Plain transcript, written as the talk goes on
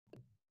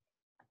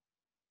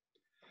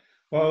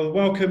Well,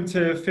 welcome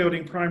to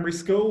Fielding Primary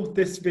School.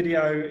 This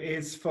video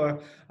is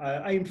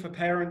aimed for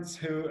parents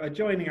who are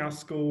joining our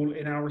school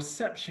in our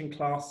reception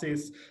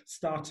classes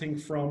starting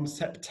from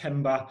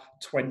September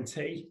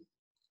 20.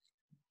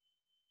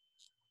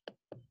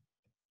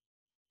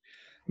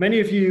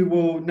 Many of you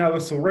will know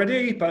us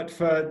already, but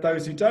for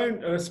those who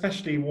don't,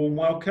 especially warm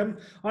welcome.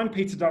 I'm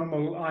Peter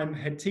Dunmore, I'm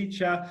head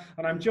teacher,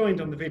 and I'm joined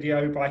on the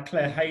video by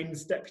Claire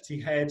Haynes, deputy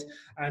head,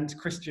 and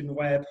Christian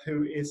Webb,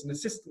 who is an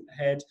assistant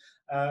head,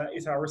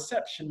 is our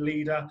reception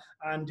leader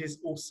and is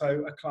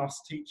also a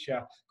class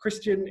teacher.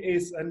 Christian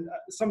is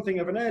something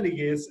of an early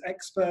years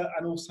expert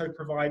and also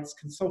provides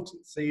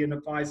consultancy and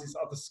advises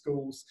other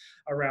schools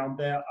around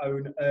their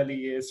own early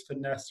years for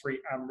nursery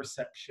and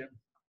reception.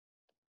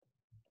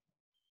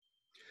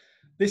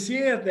 This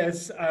year,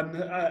 there's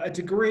a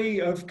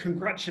degree of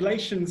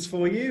congratulations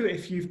for you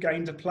if you've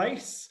gained a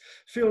place.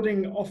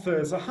 Fielding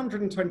offers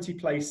 120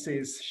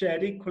 places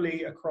shared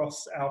equally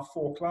across our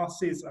 4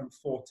 classes and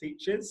 4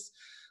 teachers.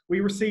 We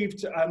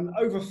received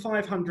over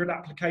 500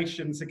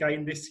 applications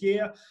again this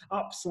year,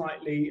 up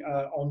slightly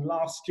on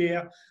last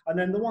year. And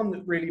then the one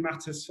that really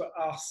matters for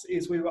us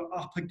is we were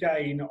up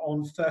again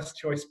on first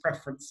choice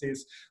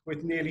preferences,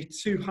 with nearly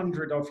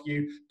 200 of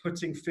you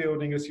putting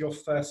Fielding as your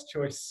first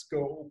choice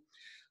school.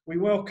 We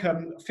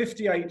welcome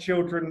 58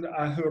 children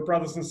who are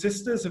brothers and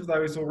sisters of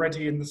those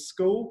already in the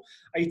school.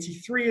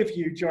 83 of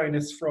you join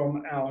us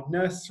from our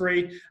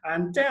nursery,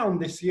 and down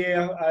this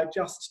year,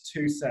 just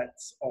 2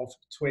 sets of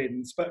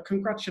twins. But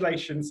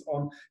congratulations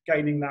on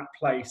gaining that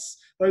place.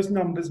 Those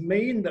numbers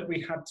mean that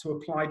we had to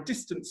apply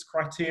distance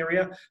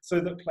criteria so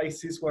that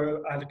places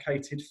were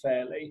allocated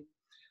fairly.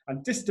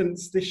 And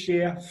distance this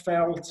year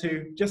fell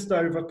to just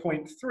over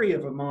 0.3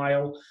 of a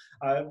mile,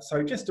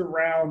 so just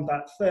around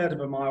that 1/3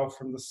 of a mile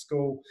from the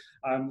school,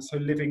 so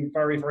living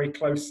very, very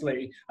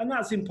closely. And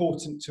that's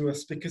important to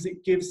us because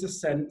it gives a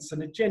sense,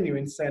 and a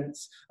genuine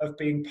sense, of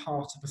being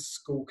part of a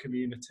school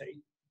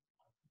community.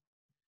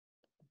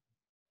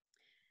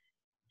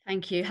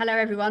 Thank you. Hello,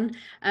 everyone.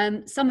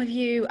 Some of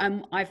you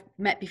I've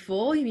met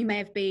before. You may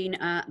have been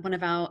at one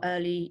of our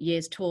early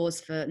years tours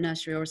for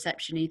nursery or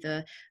reception,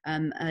 either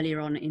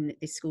earlier on in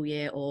this school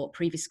year or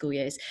previous school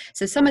years.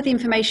 So some of the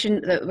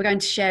information that we're going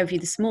to share with you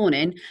this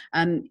morning,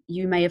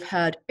 you may have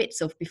heard bits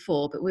of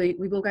before, but we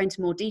will go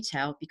into more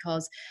detail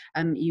because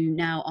you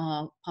now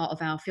are part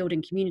of our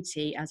Fielding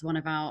community as one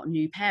of our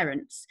new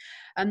parents.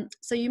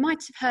 So you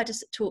might have heard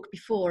us talk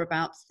before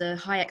about the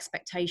high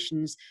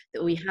expectations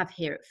that we have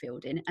here at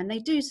Fielding, and they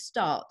do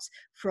start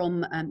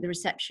from the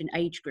reception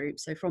age group,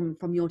 so from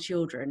your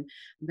children,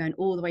 going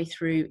all the way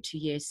through to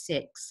year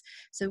 6.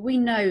 So we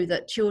know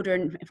that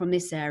children from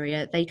this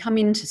area, they come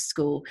into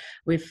school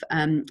with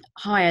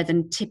higher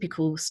than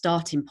typical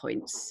starting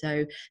points.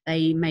 So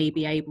they may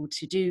be able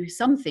to do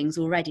some things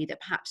already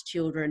that perhaps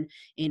children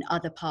in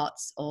other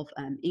parts of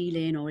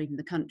Ealing or even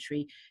the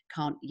country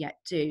can't yet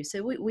do.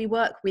 So we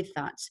work with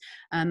that,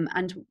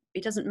 and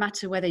it doesn't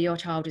matter whether your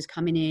child is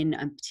coming in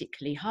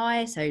particularly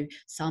high, so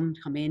some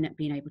come in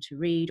being able to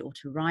read or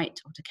to write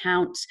or to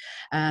count.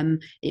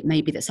 It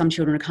may be that some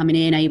children are coming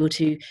in able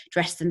to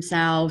dress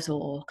themselves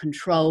or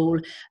control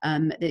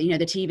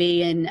the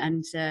TV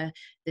and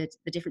the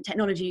different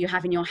technology you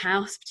have in your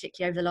house,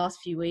 particularly over the last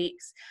few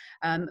weeks.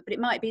 But it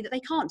might be that they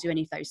can't do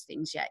any of those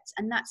things yet,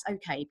 and that's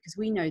okay, because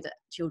we know that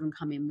children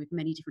come in with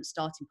many different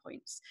starting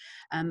points.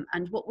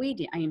 And what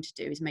we aim to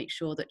do is make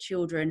sure that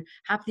children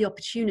have the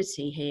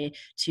opportunity here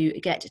to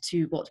get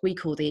to what we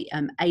call the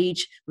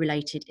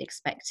age-related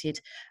expected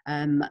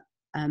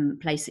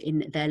place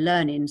in their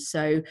learning.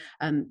 So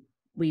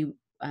we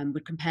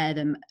would compare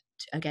them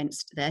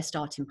against their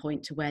starting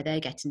point to where they're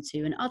getting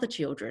to and other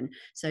children,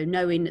 so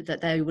knowing that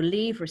they will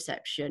leave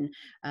reception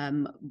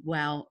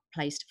well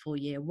placed for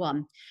year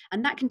 1,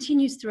 and that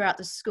continues throughout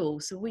the school.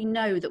 So we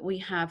know that we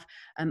have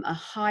a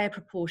higher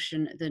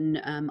proportion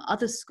than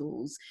other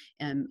schools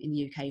in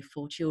the UK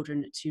for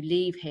children to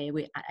leave here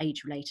with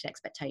age-related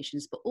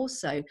expectations, but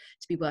also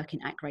to be working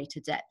at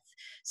greater depth.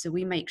 So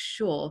we make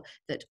sure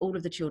that all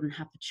of the children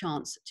have the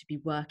chance to be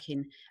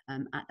working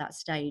at that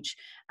stage.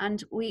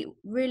 And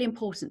really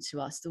important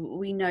to us that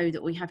we know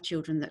that we have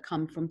children that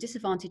come from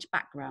disadvantaged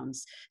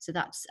backgrounds. So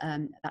that's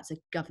a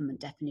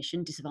government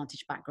definition,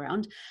 disadvantaged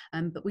background.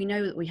 But we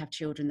know that we have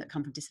children that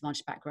come from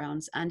disadvantaged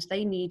backgrounds, and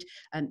they need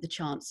the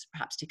chance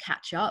perhaps to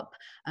catch up,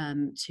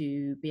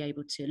 to be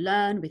able to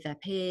learn with their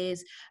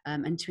peers,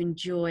 and to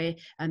enjoy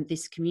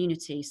this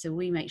community. So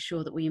we make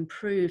sure that we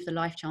improve the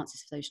life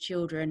chances for those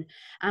children.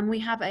 And we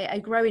have a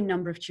growing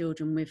number of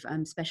children with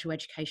special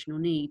educational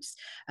needs,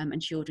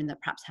 and children that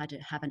perhaps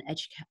have an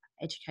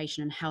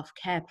education and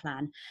healthcare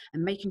plan,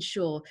 and making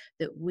sure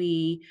that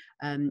we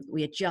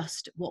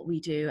adjust what we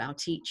do, our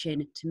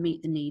teaching, to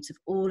meet the needs of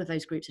all of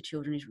those groups of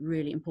children is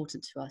really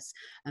important to us,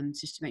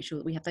 just to make sure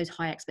that we have those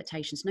high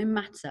expectations no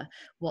matter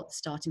what the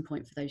starting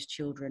point for those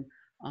children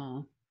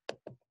are.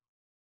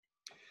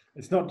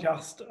 It's not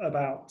just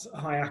about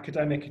high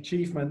academic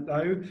achievement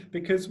though,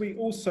 because we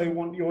also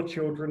want your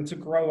children to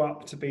grow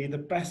up to be the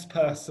best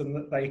person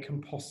that they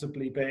can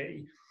possibly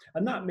be.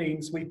 And that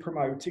means we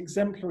promote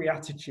exemplary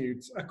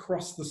attitudes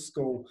across the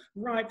school,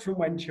 right from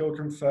when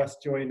children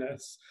first join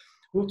us.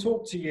 We'll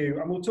talk to you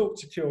and we'll talk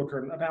to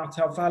children about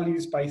our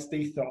values-based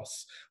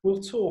ethos.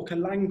 We'll talk a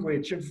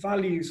language of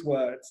values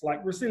words like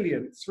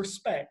resilience,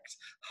 respect,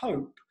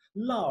 hope,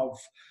 love,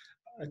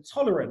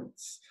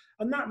 tolerance.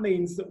 And that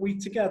means that we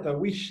together,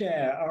 we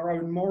share our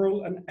own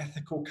moral and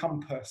ethical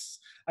compass.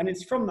 And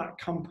it's from that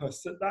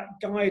compass that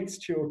guides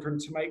children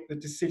to make the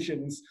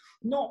decisions,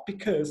 not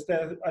because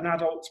they're an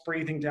adult's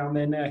breathing down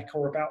their neck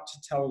or about to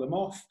tell them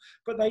off,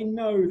 but they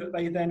know that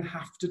they then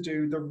have to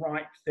do the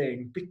right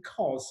thing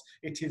because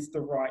it is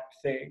the right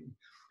thing.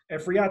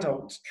 Every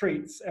adult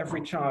treats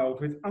every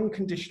child with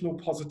unconditional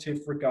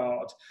positive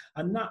regard,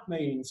 and that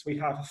means we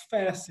have a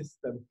fair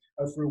system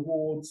of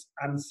rewards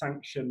and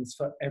sanctions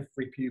for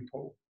every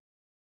pupil.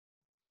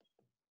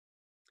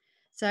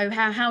 So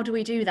how do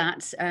we do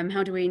that?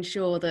 How do we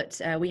ensure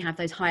that we have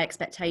those high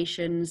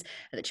expectations,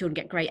 that children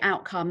get great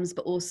outcomes,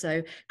 but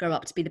also grow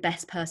up to be the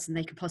best person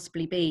they can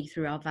possibly be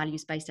through our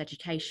values-based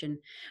education?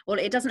 Well,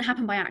 it doesn't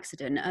happen by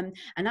accident, and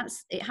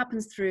it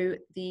happens through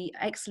the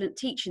excellent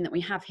teaching that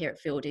we have here at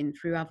Fielding,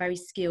 through our very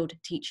skilled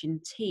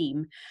teaching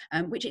team,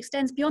 which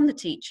extends beyond the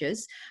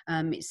teachers.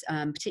 It's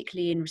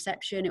particularly in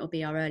reception, it will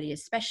be our early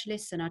years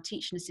specialists and our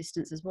teaching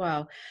assistants as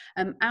well.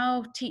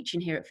 Our teaching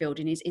here at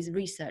Fielding is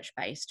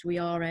research-based. We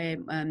are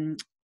an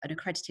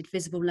accredited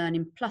Visible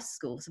Learning Plus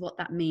school. So what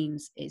that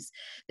means is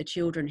the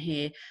children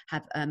here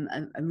have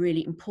a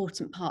really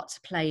important part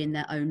to play in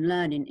their own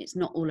learning. It's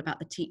not all about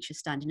the teacher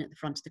standing at the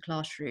front of the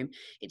classroom.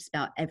 It's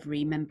about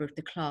every member of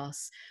the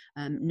class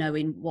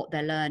knowing what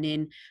they're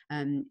learning,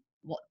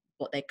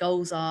 what their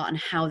goals are and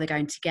how they're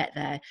going to get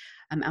there.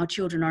 Our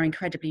children are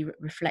incredibly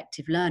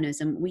reflective learners,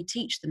 and we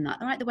teach them that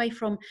right the way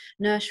from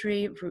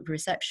nursery,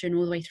 reception,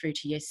 all the way through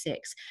to year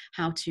 6,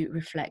 how to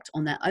reflect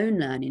on their own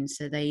learning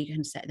so they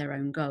can set their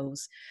own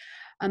goals.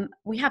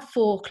 We have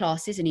 4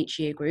 classes in each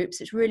year group,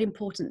 so it's really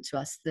important to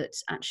us that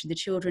actually the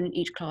children in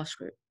each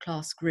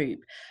class group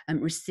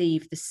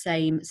receive the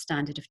same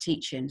standard of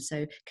teaching.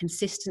 So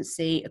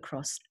consistency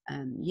across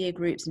year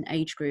groups and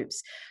age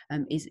groups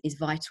is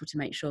vital to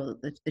make sure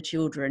that the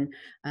children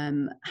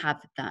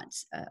have that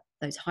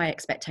those high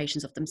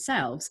expectations of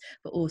themselves,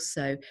 but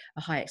also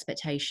high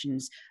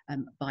expectations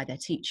by their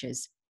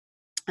teachers.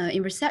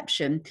 In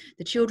reception,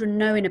 the children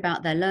knowing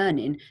about their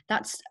learning,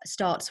 that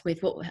starts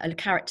with a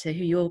character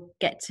who you'll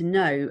get to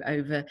know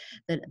over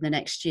the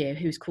next year,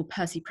 who's called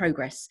Percy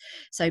Progress.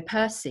 So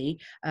Percy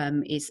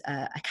is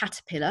a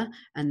caterpillar,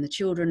 and the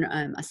children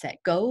are set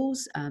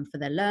goals for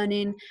their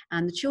learning,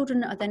 and the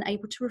children are then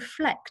able to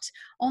reflect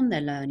on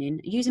their learning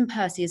using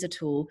Percy as a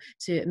tool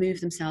to move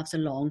themselves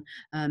along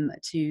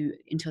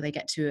until they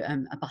get to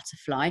a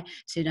butterfly,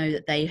 to know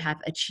that they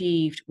have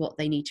achieved what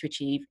they need to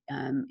achieve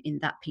in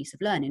that piece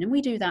of learning. And we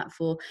do that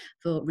for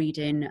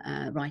reading,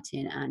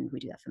 writing, and we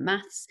do that for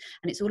maths.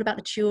 And it's all about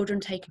the children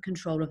taking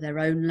control of their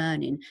own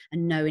learning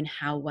and knowing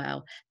how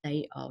well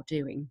they are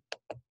doing.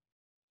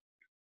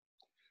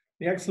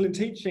 The excellent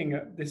teaching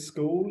at this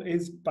school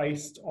is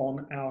based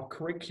on our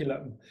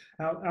curriculum.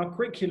 Our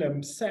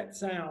curriculum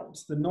sets out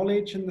the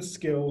knowledge and the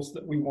skills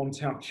that we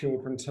want our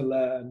children to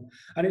learn,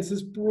 and it's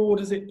as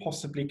broad as it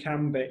possibly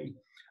can be.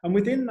 And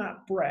within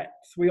that breadth,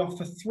 we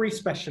offer 3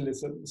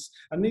 specialisms,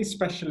 and these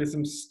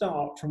specialisms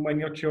start from when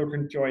your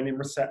children join in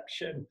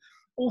reception.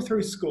 All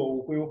through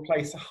school, we will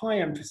place a high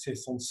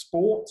emphasis on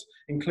sport,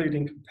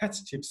 including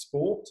competitive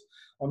sport,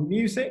 on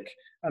music,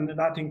 and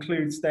that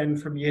includes then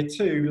from year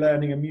 2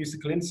 learning a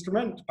musical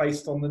instrument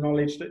based on the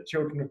knowledge that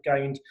children have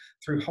gained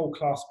through whole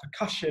class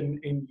percussion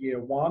in year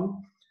 1.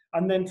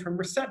 And then from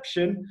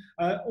reception,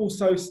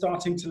 also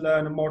starting to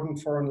learn a modern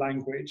foreign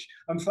language.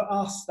 And for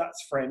us,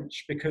 that's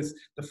French, because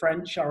the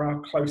French are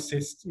our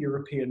closest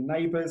European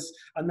neighbours.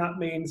 And that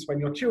means when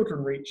your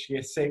children reach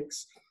year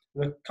 6,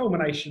 the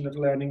culmination of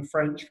learning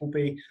French will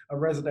be a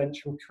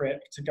residential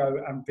trip to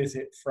go and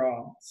visit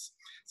France.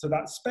 So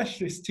that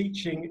specialist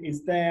teaching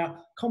is there,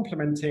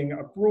 complementing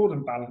a broad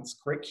and balanced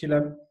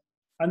curriculum.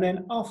 And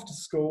then after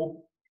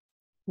school,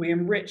 we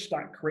enrich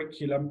that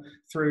curriculum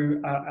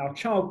through our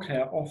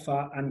childcare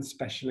offer and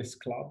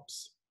specialist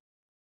clubs.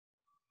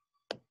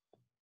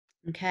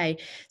 Okay,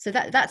 so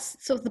that's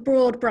sort of the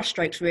broad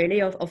brushstrokes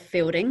really of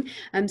Fielding.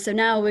 So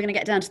now we're going to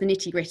get down to the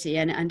nitty gritty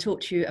and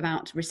talk to you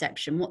about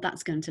reception, what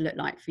that's going to look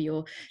like for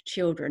your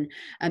children.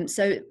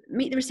 So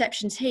meet the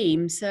reception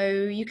team. So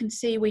you can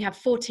see we have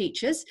 4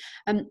 teachers.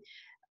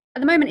 At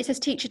the moment, it says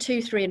teacher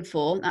 2, 3, and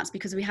 4. That's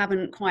because we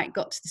haven't quite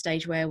got to the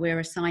stage where we're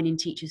assigning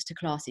teachers to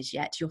classes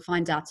yet. You'll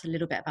find out a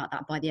little bit about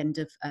that by the end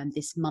of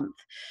this month.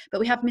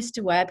 But we have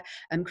Mr. Webb,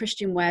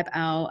 Christian Webb,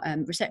 our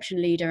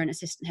reception leader and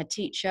assistant head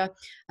teacher.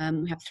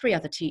 We have 3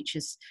 other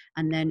teachers,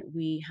 and then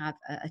we have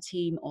a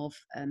team of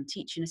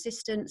teaching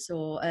assistants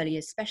or early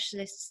years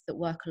specialists that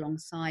work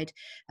alongside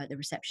the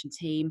reception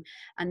team.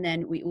 And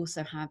then we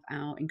also have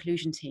our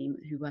inclusion team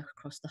who work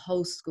across the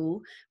whole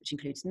school, which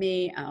includes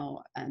me,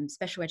 our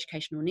special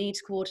educational needs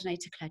needs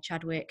coordinator, Claire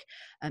Chadwick,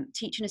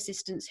 teaching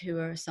assistants who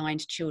are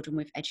assigned children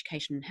with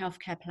education and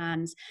healthcare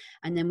plans.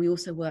 And then we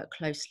also work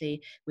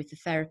closely with the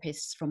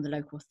therapists from the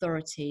local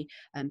authority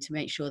to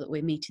make sure that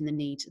we're meeting the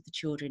needs of the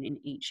children in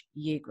each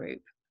year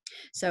group.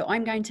 So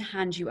I'm going to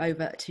hand you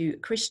over to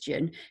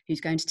Christian,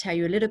 who's going to tell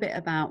you a little bit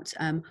about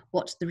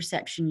what the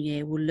reception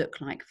year will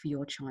look like for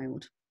your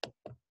child.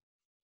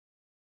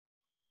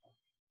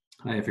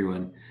 Hi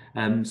everyone.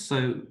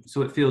 So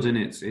at Fielding,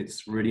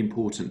 it's really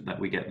important that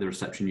we get the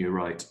reception year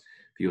right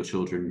for your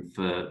children.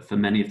 For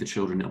many of the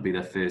children, it'll be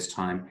their first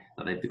time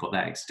that they've got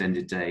that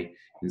extended day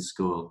in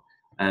school.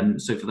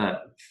 So for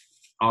that,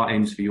 our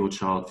aims for your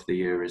child for the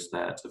year is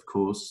that, of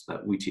course,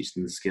 that we teach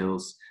them the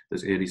skills,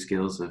 those early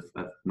skills of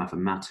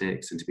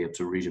mathematics and to be able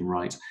to read and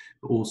write,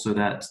 but also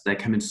that they're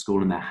coming to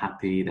school and they're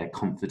happy, they're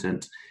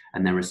confident,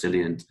 and they're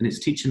resilient. And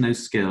it's teaching those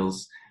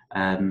skills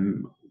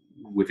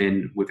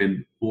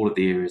within all of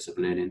the areas of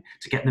learning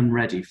to get them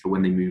ready for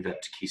when they move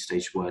up to Key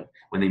Stage 1,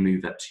 when they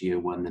move up to Year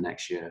 1 the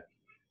next year.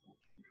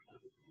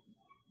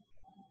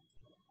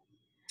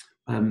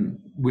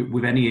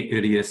 With any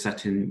early years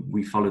setting,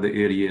 we follow the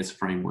early years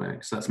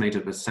framework. So that's made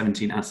up of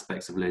 17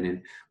 aspects of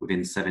learning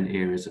within 7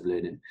 areas of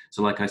learning.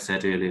 So like I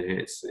said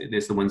earlier,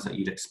 there's the ones that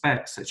you'd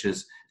expect, such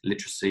as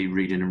literacy,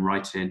 reading and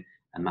writing,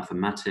 and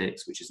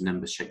mathematics, which is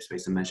numbers, shape,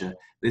 space and measure.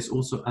 There's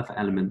also other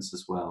elements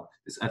as well.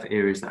 There's other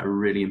areas that are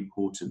really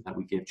important that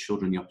we give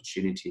children the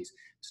opportunities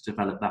to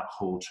develop that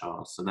whole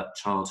child. So that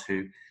child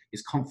who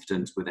is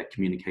confident with their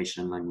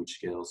communication and language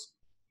skills,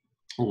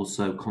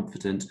 also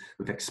confident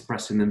with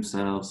expressing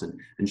themselves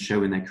and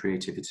showing their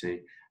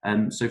creativity.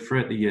 So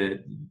throughout the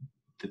year,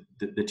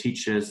 the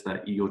teachers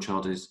that your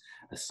child is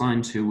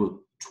assigned to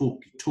will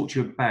talk to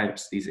you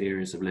about these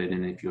areas of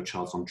learning, if your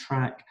child's on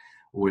track,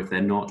 or if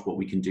they're not, what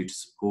we can do to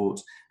support.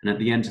 And at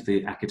the end of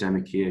the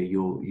academic year,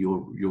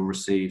 you'll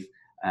receive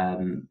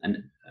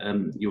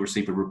you'll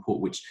receive a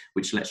report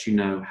which lets you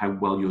know how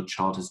well your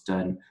child has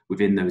done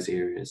within those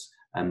areas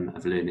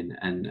of learning.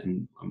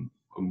 And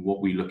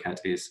what we look at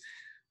is,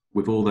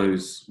 with all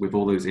those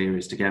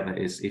areas together,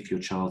 is if your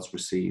child's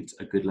received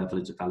a good level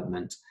of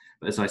development.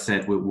 But as I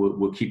said,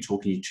 we'll keep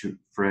talking you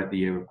throughout the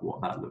year of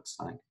what that looks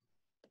like.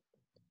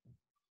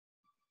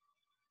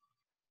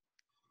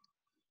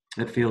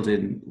 At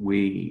Fielding,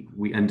 we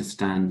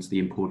understand the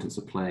importance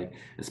of play,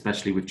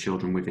 especially with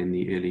children within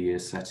the early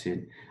years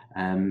setting.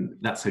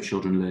 That's how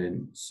children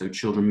learn. So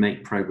children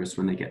make progress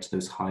when they get to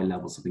those high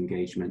levels of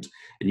engagement,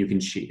 and you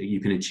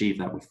can achieve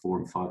that with 4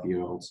 and 5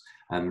 year olds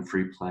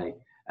through play.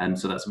 And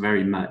so that's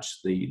very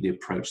much the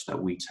approach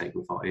that we take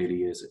with our early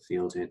years at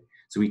Fielding.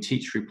 So we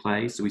teach through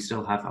play, so we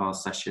still have our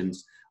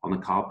sessions on the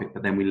carpet,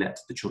 but then we let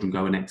the children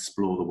go and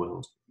explore the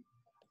world.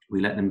 We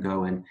let them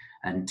go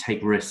and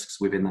take risks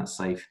within that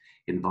safe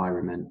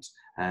environment.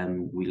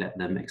 We let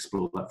them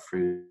explore that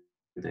through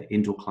the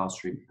indoor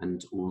classroom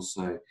and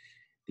also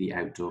the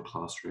outdoor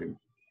classroom.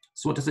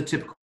 So what does a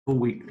typical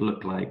week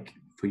look like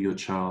for your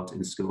child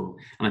in school?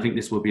 And I think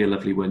this will be a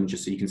lovely one,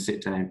 just so you can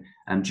sit down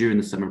during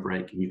the summer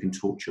break and you can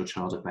talk to your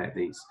child about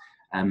these.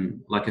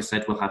 Like I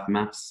said, we'll have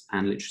maths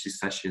and literacy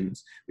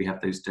sessions. We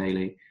have those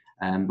daily,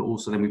 but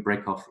also then we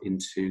break off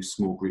into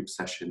small group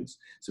sessions.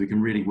 So we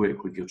can really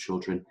work with your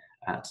children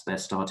at their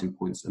starting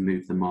points and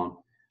move them on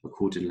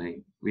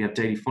accordingly. We have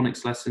daily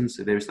phonics lessons,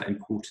 so there is that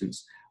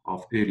importance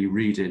of early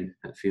reading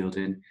at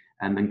Fielding,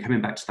 and then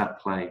coming back to that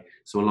play.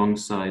 So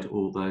alongside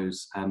all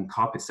those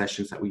carpet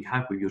sessions that we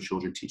have with your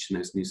children teaching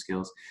those new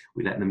skills,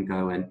 we let them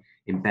go and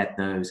embed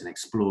those and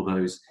explore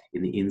those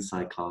in the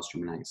inside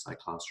classroom and outside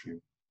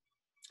classroom.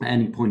 At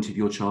any point if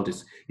your child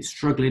is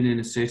struggling in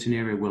a certain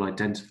area, we'll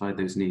identify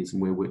those needs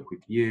and we'll work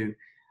with you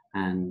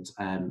and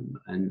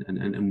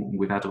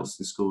with adults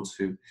in school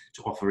to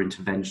offer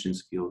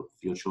interventions for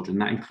your children.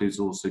 That includes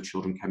also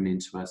children coming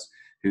into us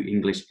who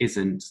English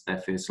isn't their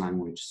first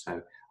language.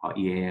 So our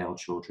EAL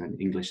children,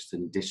 English is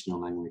an additional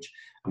language,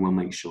 and we'll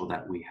make sure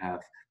that we have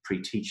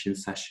pre-teaching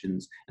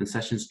sessions and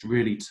sessions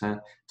really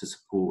to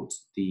support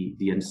the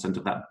understanding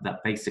of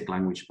that basic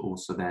language, but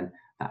also then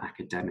that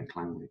academic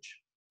language.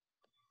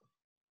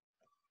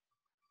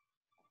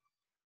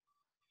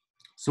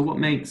 So what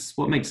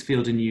makes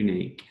Fielding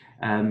unique?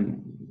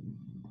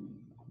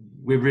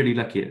 We're really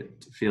lucky at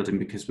Fielding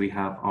because we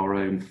have our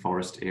own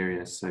forest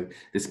area. So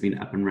this has been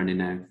up and running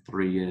now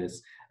 3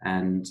 years,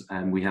 and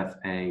we have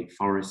a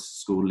forest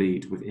school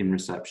lead within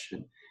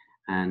reception,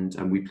 and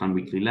we plan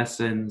weekly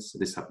lessons. So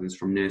this happens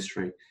from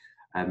nursery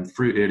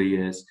through early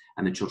years,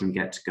 and the children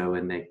get to go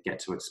and they get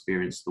to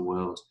experience the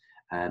world,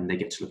 and they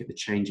get to look at the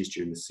changes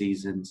during the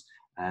seasons,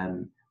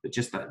 but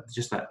just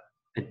that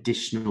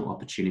additional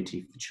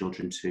opportunity for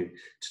children to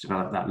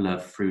develop that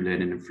love through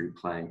learning and through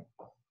play.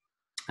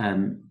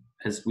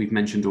 As we've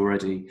mentioned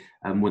already,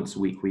 once a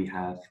week we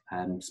have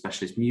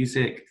specialist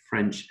music,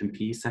 French and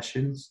PE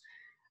sessions,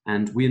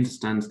 and we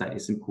understand that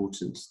it's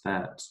important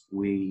that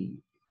we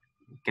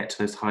get to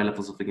those high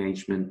levels of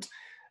engagement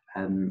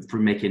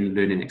through making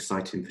learning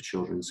exciting for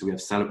children. So we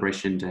have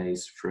celebration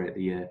days throughout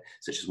the year,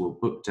 such as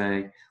World Book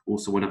Day.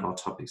 Also, one of our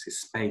topics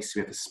is space.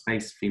 We have a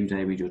space theme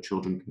day where your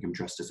children can come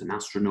dressed as an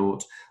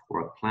astronaut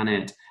or a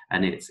planet,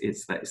 and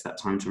it's that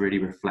time to really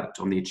reflect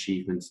on the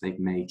achievements they've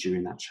made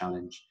during that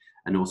challenge.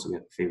 And also we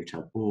have a fairy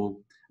tale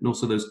ball, and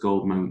also those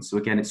gold moments. So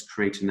again, it's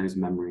creating those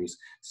memories.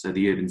 So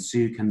the urban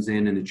zoo comes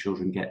in, and the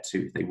children get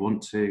to, if they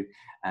want to,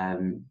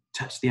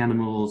 touch the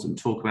animals and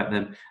talk about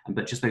them,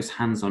 but just those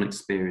hands-on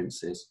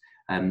experiences.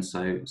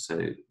 So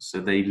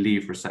they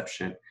leave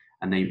reception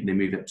and they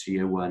move up to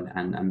year one,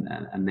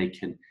 and they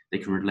can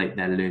relate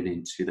their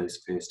learning to those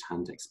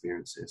first-hand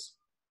experiences.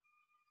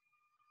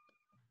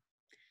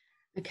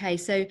 Okay,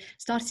 so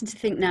starting to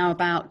think now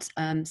about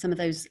some of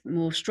those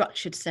more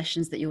structured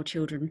sessions that your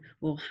children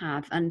will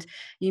have. And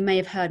you may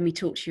have heard me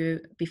talk to you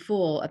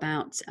before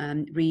about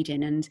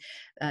reading, and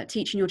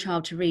teaching your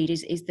child to read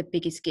is the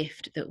biggest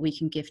gift that we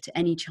can give to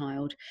any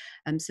child.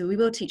 So we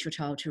will teach your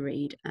child to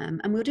read,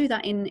 and we'll do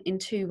that in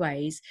two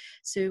ways.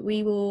 So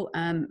we will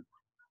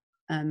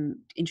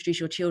introduce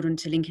your children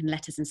to linking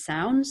letters and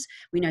sounds.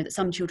 We know that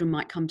some children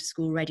might come to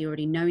school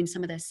already knowing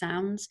some of their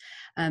sounds,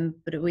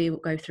 but we will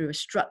go through a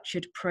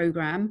structured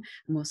program,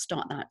 and we'll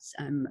start that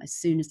as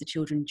soon as the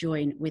children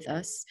join with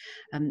us.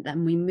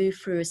 Then we move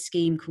through a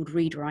scheme called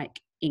Read Write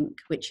Inc.,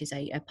 which is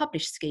a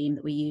published scheme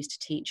that we use to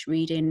teach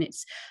reading.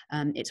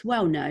 It's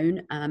well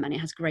known, and it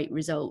has great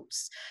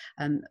results.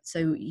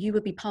 So you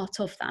would be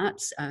part of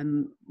that.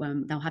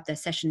 They'll have their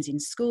sessions in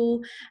school,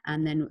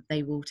 and then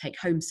they will take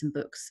home some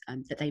books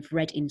that they've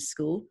read in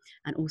school,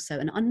 and also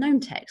an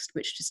unknown text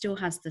which still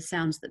has the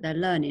sounds that they're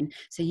learning,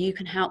 so you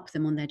can help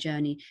them on their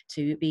journey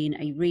to being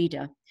a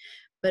reader.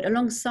 But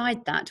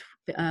alongside that,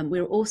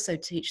 we'll also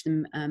teach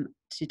them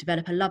to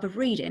develop a love of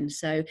reading.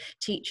 So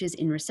teachers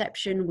in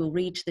reception will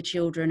read to the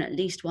children at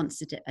least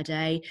once a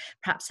day,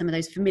 perhaps some of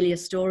those familiar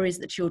stories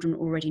that children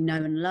already know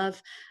and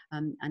love,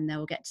 and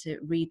they'll get to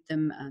read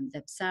them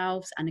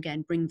themselves, and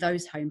again bring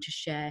those home to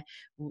share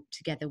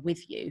together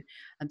with you.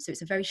 So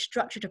it's a very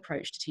structured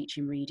approach to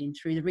teaching reading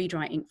through the Read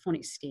Write Inc.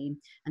 phonics scheme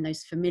and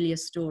those familiar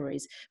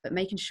stories, but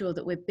making sure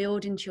that we're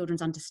building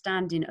children's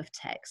understanding of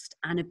text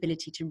and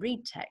ability to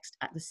read text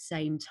at the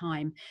same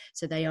time,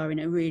 so they are in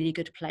a really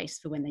good place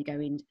for when they go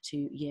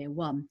into year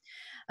one.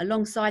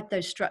 Alongside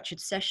those structured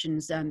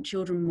sessions,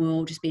 children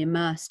will just be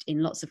immersed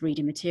in lots of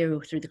reading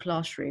material through the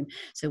classroom.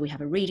 So we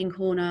have a reading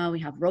corner, we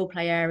have role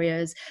play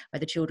areas where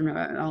the children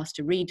are asked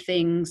to read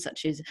things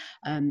such as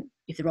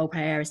if the role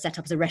play area is set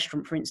up as a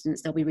restaurant, for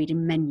instance, they'll be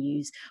reading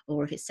menus,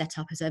 or if it's set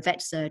up as a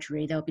vet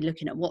surgery, they'll be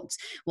looking at what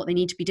they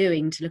need to be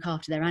doing to look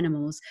after their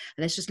animals.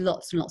 There's just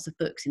lots and lots of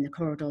books in the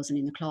corridors and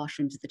in the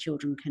classrooms that the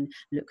children can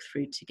look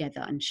through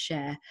together and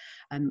share.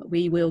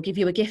 We will give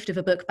you a gift of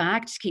a book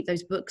bag to keep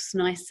those books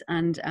nice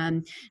and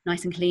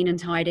clean and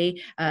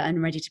tidy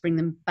and ready to bring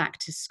them back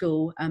to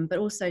school, but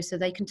also so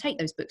they can take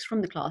those books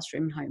from the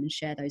classroom home and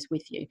share those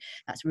with you.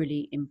 That's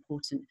really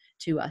important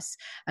to us.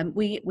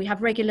 We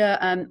have regular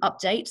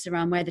updates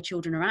around where the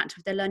children are at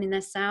with their learning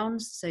their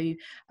sounds. So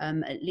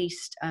at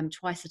least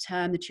twice a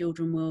term, the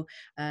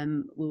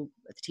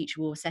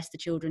teacher will assess the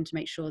children to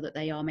make sure that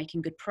they are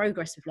making good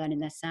progress with learning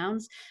their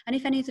sounds. And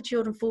if any of the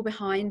children fall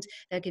behind,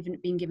 they're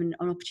being given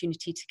an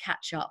opportunity to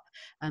catch up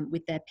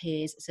with their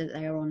peers, so that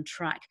they are on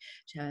track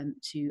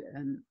to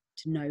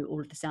know all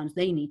of the sounds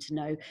they need to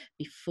know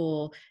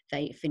before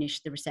they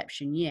finish the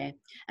reception year.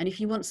 And if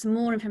you want some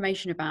more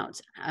information about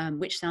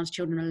which sounds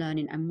children are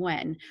learning and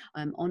when,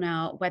 on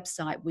our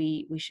website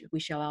we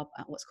show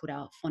what's called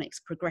our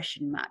phonics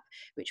progression map,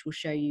 which will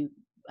show you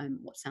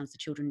what sounds the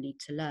children need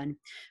to learn.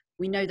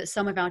 We know that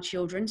some of our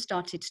children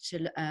started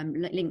to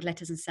link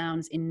letters and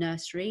sounds in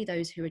nursery,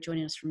 those who are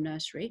joining us from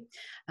nursery.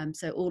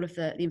 So all of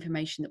the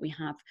information that we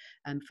have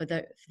for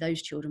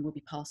those children will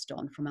be passed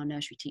on from our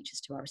nursery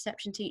teachers to our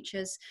reception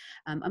teachers.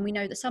 And we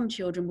know that some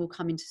children will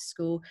come into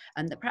school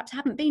that perhaps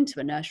haven't been to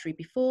a nursery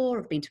before,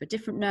 or have been to a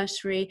different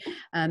nursery,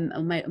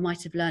 or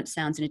might have learnt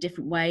sounds in a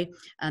different way.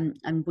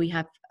 And we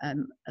have a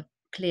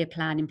clear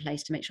plan in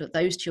place to make sure that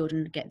those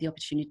children get the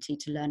opportunity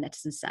to learn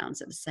letters and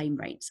sounds at the same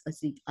rates as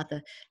the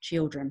other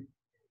children.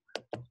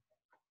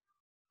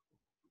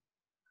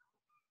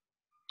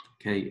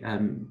 Okay,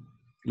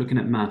 looking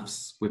at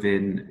maths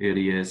within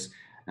early years,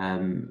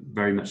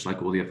 very much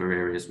like all the other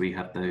areas, we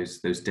have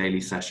those daily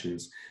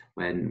sessions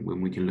when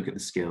we can look at the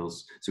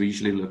skills. So we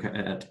usually look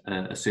at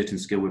a certain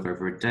skill with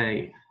over a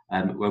day,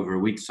 over a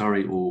week,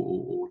 sorry,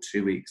 or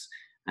 2 weeks.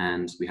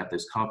 And we have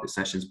those carpet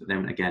sessions, but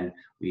then again,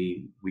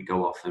 we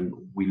go off and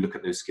we look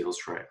at those skills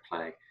throughout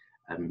play.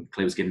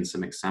 Claire was giving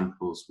some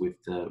examples with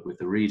the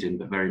reading,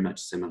 but very much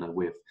similar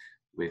with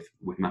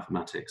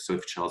mathematics. So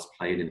if a child's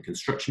playing in the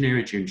construction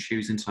area during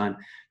choosing time,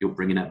 you're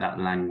bringing out that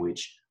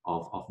language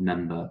of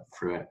number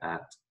throughout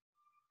that.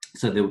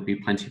 So there will be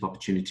plenty of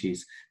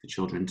opportunities for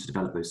children to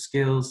develop those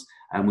skills.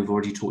 And we've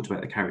already talked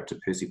about the character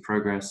Percy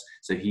Progress.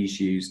 So he's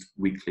used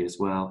weekly as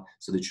well,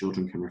 so the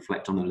children can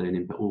reflect on their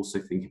learning, but also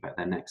think about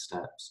their next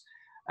steps.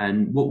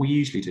 And what we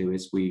usually do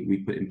is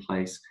we put in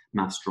place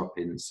maths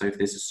drop-ins. So if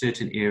there's a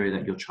certain area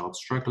that your child's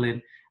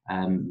struggling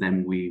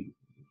then we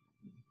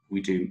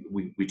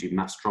do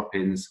mass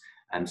drop-ins,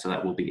 so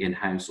that will be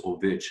in-house or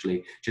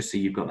virtually, just so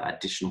you've got that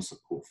additional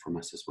support from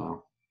us as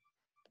well.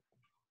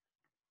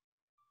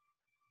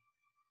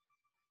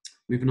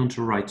 Moving on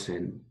to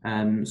writing.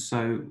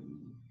 So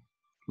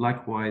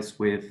likewise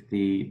with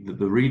the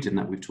reading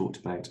that we've talked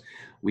about,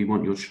 we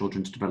want your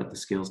children to develop the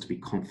skills to be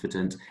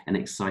confident and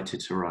excited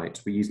to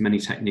write. We use many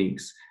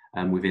techniques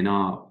within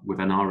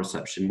our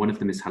reception. One of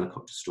them is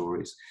helicopter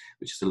stories,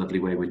 which is a lovely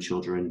way when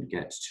children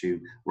get to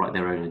write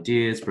their own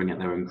ideas, bring out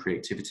their own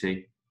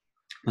creativity,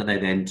 but they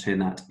then turn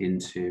that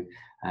into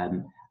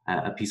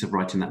a piece of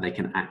writing that they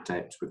can act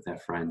out with their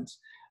friends.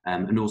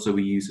 And also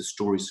we use a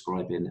story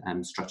scribing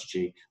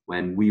strategy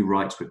when we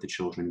write with the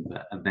children,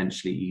 but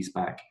eventually ease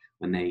back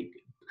when they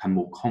become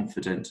more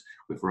confident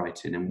with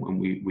writing. And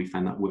we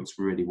found that works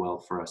really well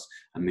for us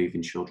and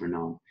moving children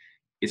on.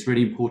 It's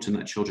really important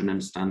that children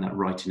understand that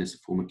writing is a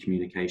form of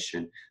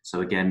communication.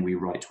 So again, we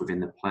write within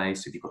the play.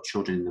 So if you've got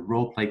children in the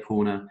role play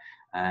corner,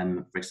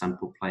 for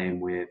example, playing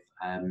with,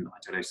 I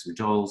don't know, some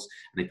dolls,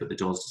 and they put the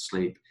dolls to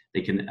sleep,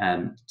 they can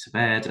to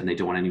bed, and they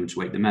don't want anyone to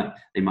wake them up,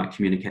 they might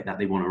communicate that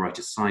they want to write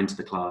a sign to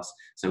the class.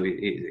 So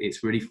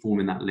it's really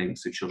forming that link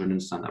so children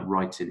understand that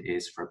writing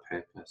is for a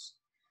purpose.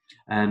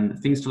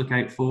 Things to look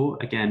out for,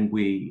 again,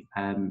 we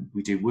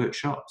do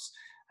workshops,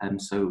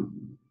 so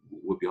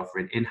we'll be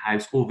offering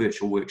in-house or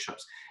virtual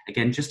workshops,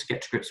 again, just to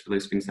get to grips with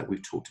those things that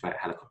we've talked about,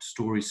 helicopter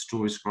stories,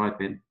 story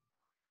scribing.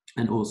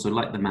 And also,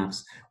 like the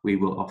maths, we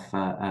will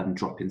offer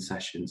drop-in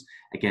sessions.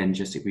 Again,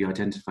 just if we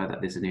identify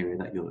that there's an area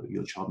that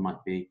your child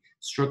might be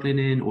struggling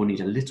in or need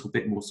a little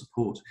bit more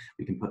support,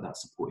 we can put that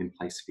support in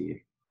place for you.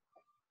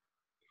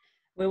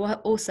 We'll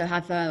also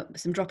have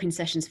some drop-in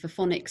sessions for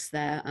phonics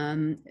there,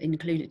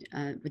 included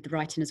with the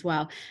writing as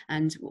well,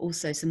 and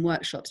also some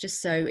workshops,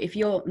 just so if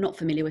you're not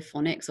familiar with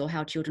phonics or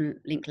how children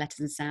link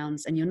letters and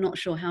sounds, and you're not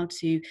sure how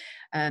to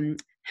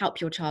help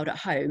your child at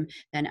home,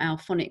 then our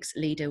phonics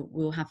leader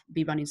will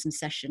be running some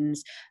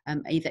sessions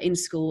either in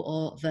school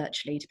or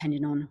virtually,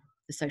 depending on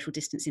the social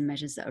distancing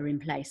measures that are in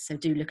place. So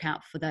do look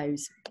out for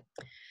those.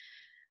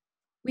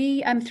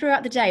 We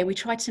throughout the day, we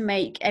try to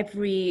make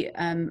every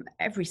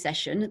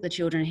session that the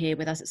children are here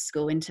with us at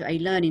school into a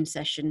learning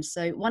session.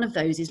 So one of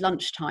those is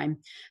lunchtime.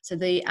 So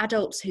the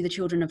adults who the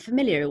children are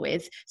familiar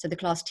with, so the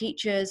class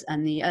teachers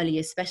and the early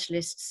years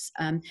specialists,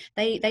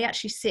 they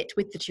actually sit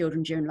with the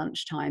children during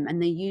lunchtime,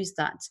 and they use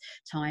that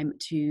time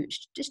to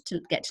just to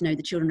get to know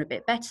the children a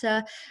bit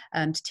better,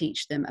 to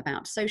teach them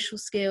about social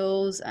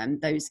skills,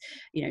 those,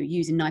 you know,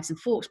 using knives and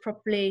forks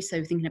properly.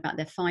 So thinking about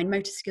their fine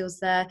motor skills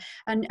there,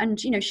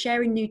 and you know,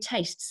 sharing new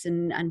tastes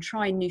and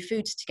trying new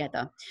foods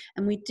together.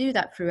 And we do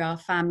that through our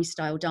family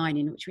style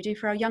dining, which we do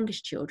for our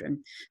youngest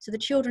children. So the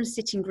children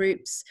sit in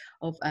groups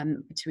of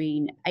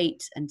between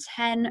 8 and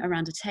 10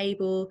 around a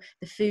table.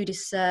 The food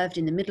is served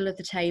in the middle of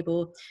the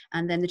table,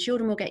 and then the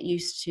children will get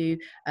used to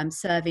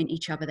serving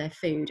each other their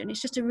food. And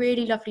it's just a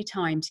really lovely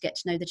time to get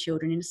to know the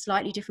children in a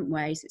slightly different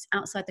way. So it's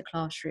outside the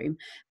classroom,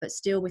 but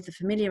still with the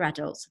familiar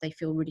adults, so they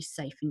feel really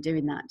safe in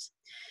doing that.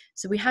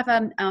 So we have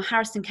our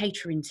Harrison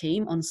catering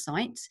team on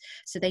site.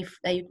 So they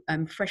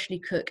freshly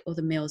cook all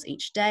the meals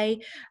each day.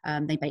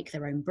 They bake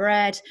their own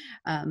bread,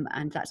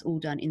 and that's all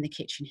done in the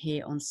kitchen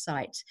here on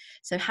site.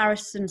 So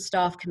Harrison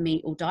staff can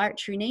meet all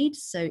dietary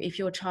needs. So if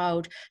your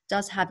child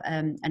does have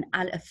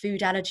a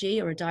food allergy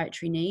or a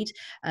dietary need,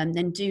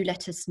 then do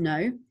let us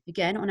know.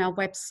 Again, on our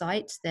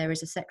website, there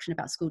is a section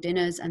about school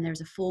dinners, and there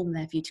is a form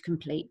there for you to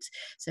complete.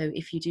 So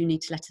if you do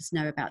need to let us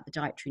know about the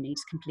dietary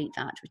needs, complete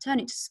that, return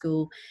it to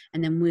school,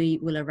 and then we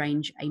will arrange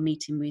a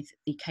meeting with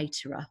the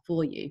caterer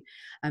for you.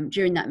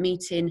 During that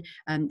meeting,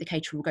 the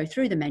caterer will go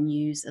through the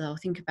menus, they'll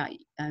think about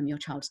your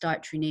child's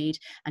dietary need,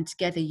 and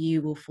together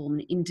you will form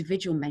an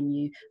individual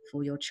menu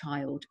for your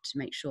child to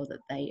make sure that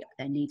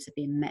their needs are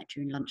being met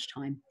during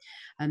lunchtime.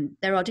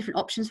 There are different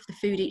options for the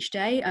food each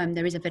day.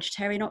 There is a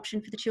vegetarian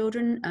option for the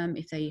children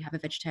if they have a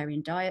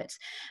vegetarian diet,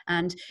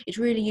 and it's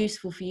really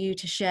useful for you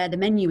to share the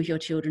menu with your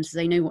children so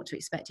they know what to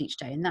expect each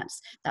day, and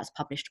that's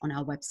published on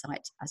our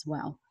website as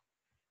well.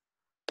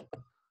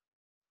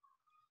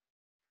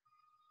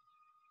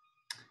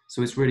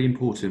 So it's really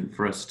important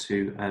for us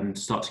to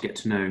start to get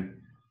to know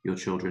your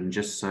children,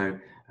 just so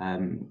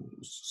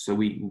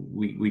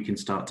we can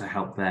start to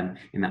help them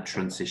in that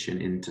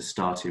transition into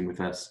starting with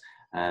us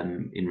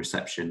in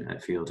reception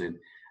at Fielding.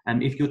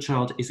 If your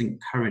child isn't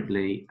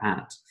currently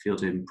at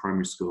Fielding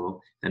Primary School,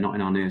 they're not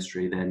in our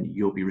nursery, then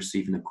you'll be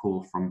receiving a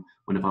call from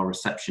one of our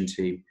reception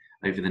team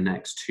over the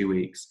next 2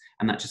 weeks.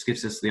 And that just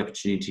gives us the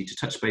opportunity to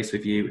touch base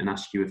with you and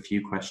ask you a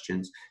few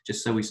questions,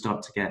 just so we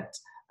start to get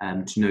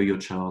to know your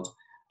child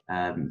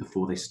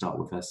before they start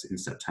with us in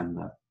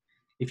September.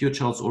 If your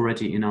child's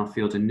already in our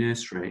Fielding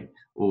nursery,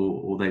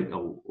 or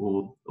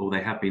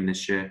they have been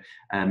this year,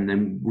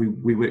 then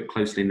we work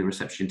closely in the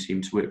reception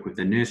team to work with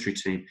the nursery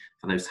team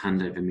for those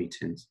handover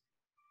meetings.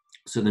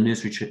 So the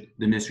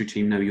nursery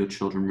team know your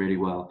children really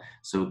well,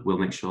 so we'll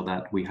make sure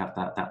that we have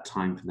that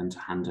time for them to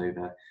hand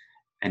over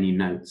any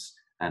notes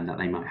that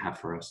they might have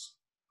for us.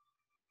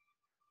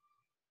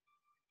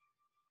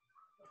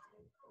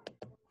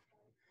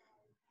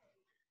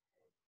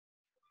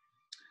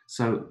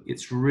 So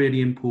it's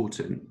really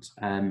important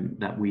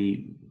that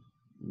we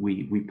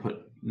put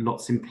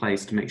lots in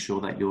place to make sure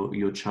that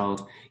your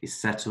child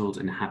is settled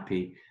and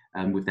happy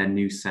with their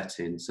new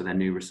setting, so their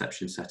new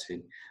reception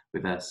setting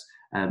with us.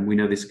 We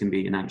know this can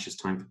be an anxious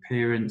time for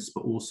parents,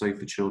 but also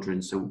for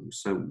children. So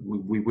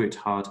we worked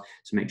hard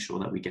to make sure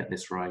that we get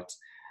this right.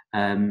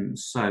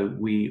 So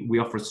we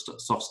offer a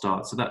soft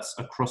start, so that's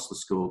across the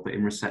school, but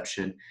in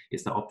reception,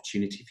 it's the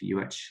opportunity for you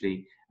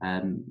actually,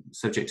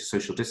 subject to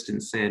social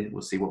distancing,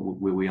 we'll see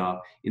where we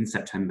are in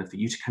September, for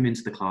you to come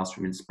into the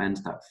classroom and spend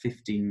that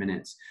 15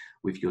 minutes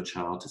with your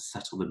child to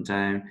settle them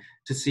down,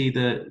 to see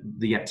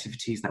the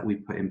activities that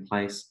we've put in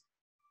place,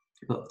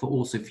 but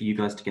also for you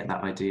guys to get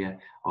that idea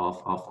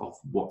of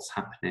what's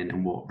happening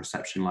and what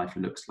reception life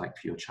looks like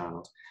for your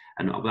child.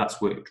 And that's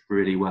worked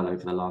really well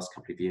over the last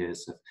couple of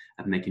years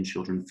of making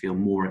children feel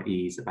more at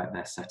ease about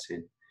their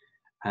setting.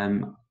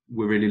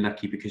 We're really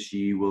lucky because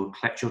you will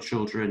collect your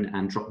children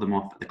and drop them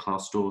off at the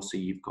class door, so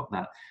you've got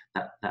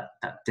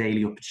that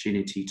daily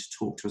opportunity to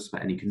talk to us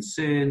about any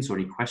concerns or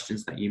any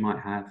questions that you might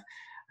have.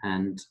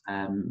 And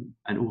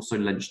also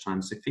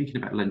lunchtime. So thinking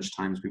about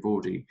lunchtimes, we've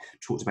already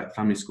talked about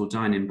family school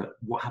dining, but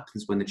what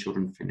happens when the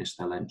children finish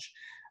their lunch?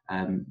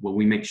 Well,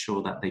 we make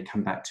sure that they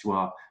come back to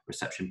our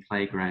reception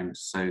playground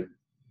so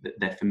that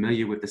they're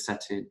familiar with the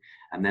setting,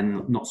 and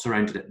then not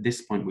surrounded at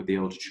this point with the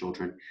older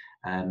children,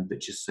 but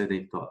just so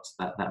they've got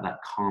that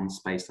calm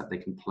space that they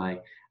can play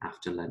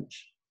after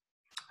lunch.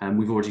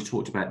 We've already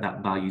talked about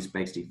that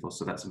values-based ethos,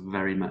 so that's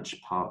very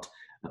much part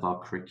of our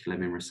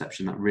curriculum in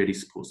reception that really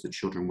supports the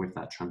children with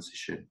that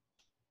transition.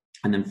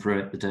 And then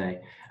throughout the day,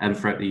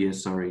 throughout the year,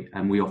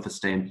 we offer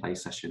stay and play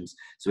sessions.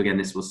 So again,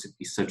 this will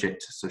be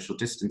subject to social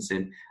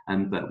distancing,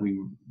 but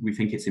we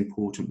think it's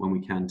important when we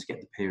can to get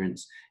the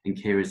parents and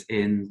carers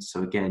in.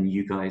 So again,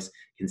 you guys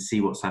can see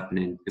what's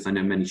happening, because I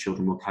know many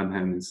children will come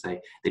home and say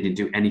they didn't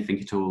do anything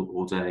at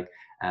all day,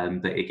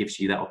 but it gives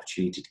you that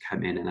opportunity to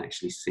come in and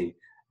actually see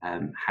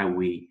how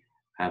we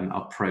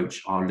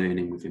approach our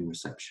learning within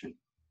reception.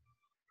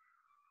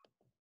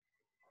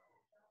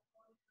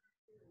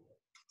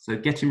 So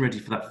getting ready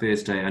for that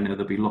Thursday, I know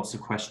there'll be lots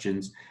of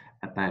questions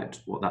about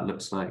what that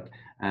looks like.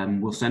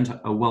 We'll send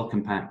a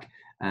welcome pack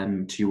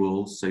to you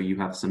all, so you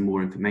have some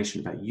more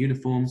information about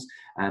uniforms,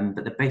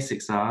 but the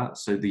basics are,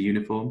 so the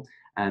uniform,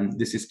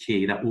 this is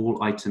key, that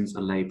all items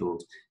are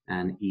labelled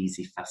and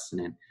easy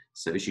fastening.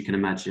 So as you can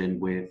imagine,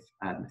 with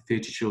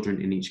 30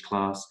 children in each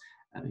class,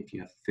 if you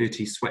have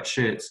 30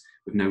 sweatshirts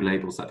with no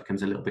labels, that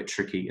becomes a little bit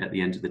tricky at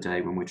the end of the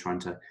day when we're trying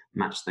to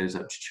match those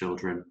up to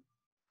children.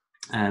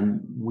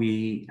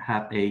 We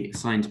have a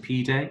assigned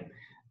PE day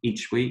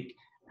each week,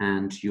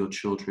 and your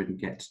children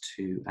get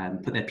to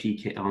put their PE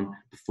kit on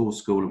before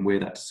school and wear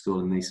that to school,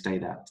 and they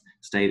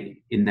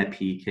stay in their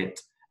PE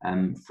kit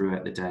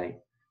throughout the day.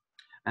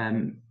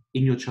 In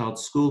your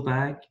child's school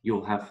bag,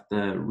 you'll have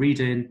the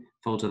reading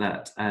folder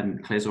that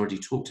Claire's already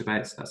talked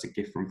about, so that's a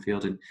gift from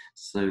Fielding.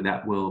 So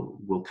that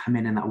will come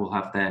in, and that will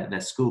have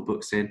their school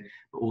books in,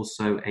 but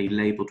also a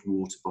labelled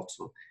water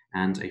bottle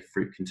and a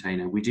fruit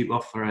container. We do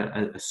offer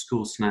a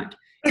school snack,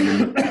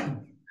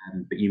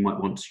 but you might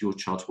want your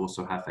child to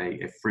also have a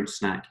fruit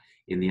snack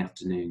in the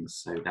afternoon,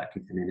 so that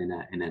can come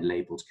in a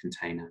labelled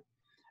container.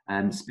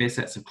 Spare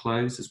sets of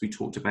clothes, as we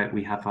talked about,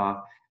 we have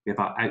our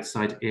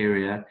outside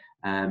area,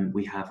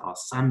 we have our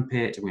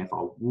sandpit, and we have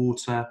our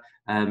water,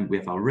 we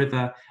have our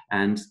river,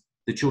 and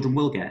the children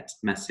will get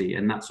messy,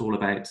 and that's all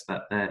about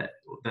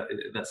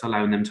that's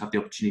allowing them to have the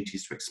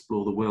opportunities to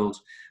explore the world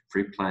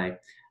through play.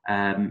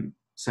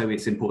 So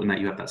it's important that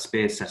you have that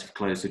spare set of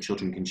clothes so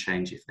children can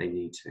change if they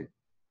need to.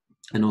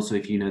 And also,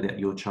 if you know that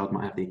your child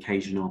might have the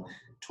occasional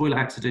toilet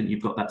accident,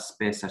 you've got that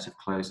spare set of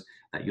clothes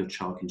that your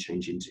child can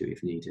change into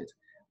if needed.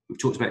 We've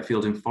talked about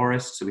Field and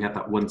Forest, so we have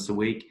that once a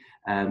week.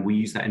 We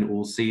use that in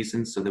all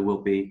seasons, so there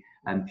will be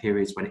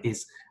periods when it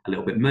is a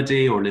little bit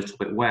muddy or a little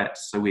bit wet,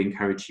 so we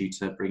encourage you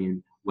to bring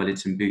in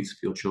Wellington boots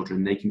for your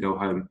children. They can go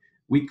home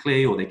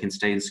weekly or they can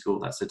stay in school.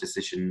 That's a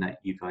decision that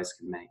you guys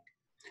can make.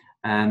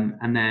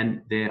 And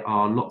then there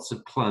are lots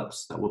of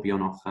clubs that will be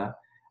on offer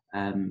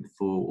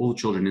for all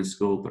children in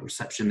school, but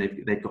reception,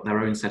 they've got their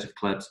own set of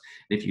clubs.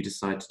 If you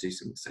decide to do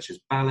something such as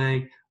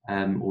ballet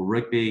or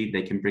rugby,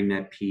 they can bring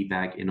their PE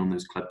bag in on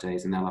those club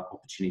days, and they'll have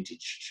opportunity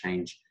to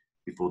change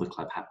before the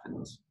club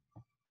happens.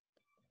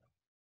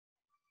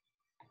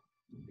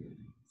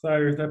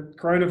 So the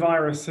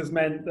coronavirus has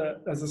meant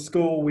that as a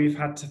school, we've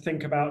had to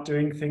think about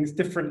doing things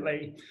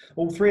differently.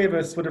 All three of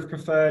us would have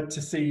preferred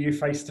to see you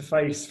face to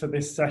face for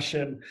this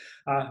session,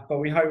 but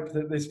we hope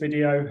that this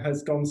video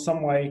has gone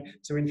some way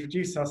to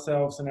introduce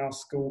ourselves and our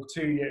school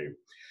to you.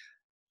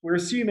 We're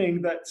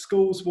assuming that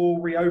schools will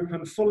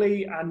reopen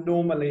fully and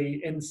normally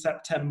in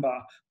September,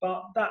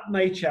 but that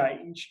may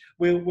change.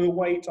 We'll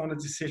wait on a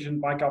decision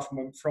by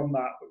government from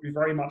that, but we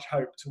very much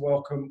hope to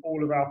welcome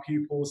all of our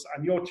pupils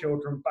and your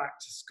children back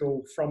to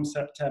school from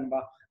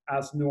September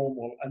as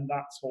normal, and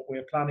that's what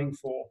we're planning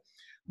for.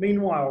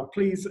 Meanwhile,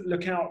 please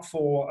look out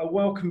for a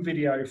welcome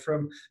video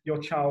from your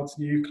child's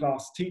new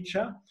class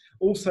teacher.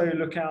 Also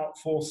look out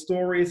for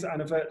stories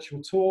and a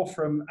virtual tour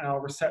from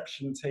our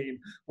reception team.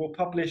 We'll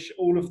publish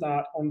all of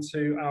that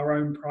onto our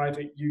own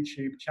private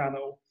YouTube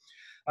channel.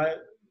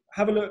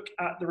 Have a look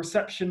at the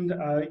reception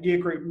year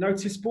group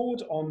notice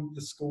board on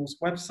the school's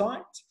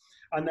website.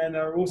 And then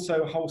there are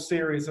also a whole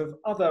series of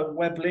other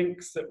web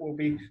links that we'll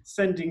be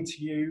sending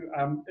to you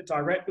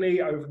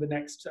directly over the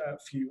next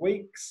few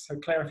weeks. So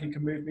Claire, if you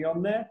can move me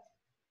on there.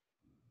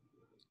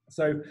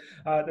 So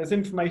there's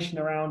information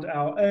around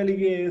our early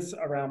years,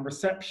 around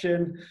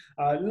reception,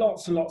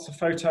 lots and lots of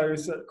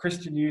photos that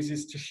Christian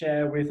uses to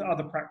share with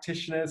other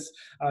practitioners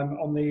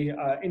on the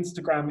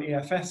Instagram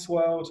EFS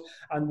world,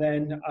 and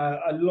then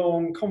a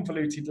long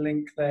convoluted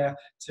link there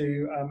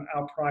to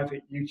our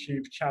private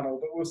YouTube channel.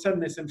 But we'll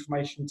send this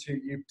information to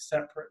you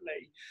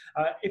separately.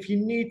 If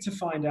you need to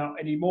find out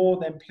any more,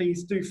 then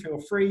please do feel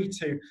free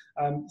to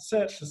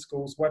search the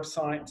school's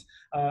website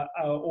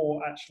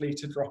or actually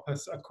to drop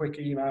us a quick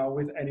email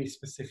with any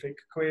specific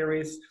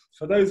queries.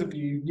 For those of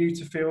you new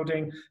to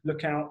fielding,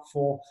 look out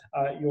for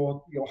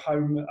your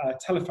home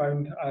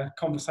telephone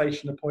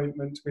conversation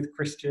appointment with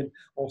Christian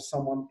or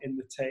someone in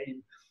the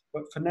team.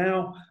 But for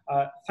now,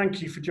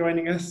 thank you for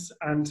joining us,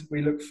 and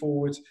we look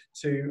forward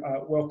to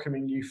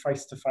welcoming you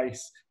face to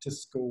face to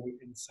school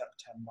in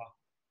September.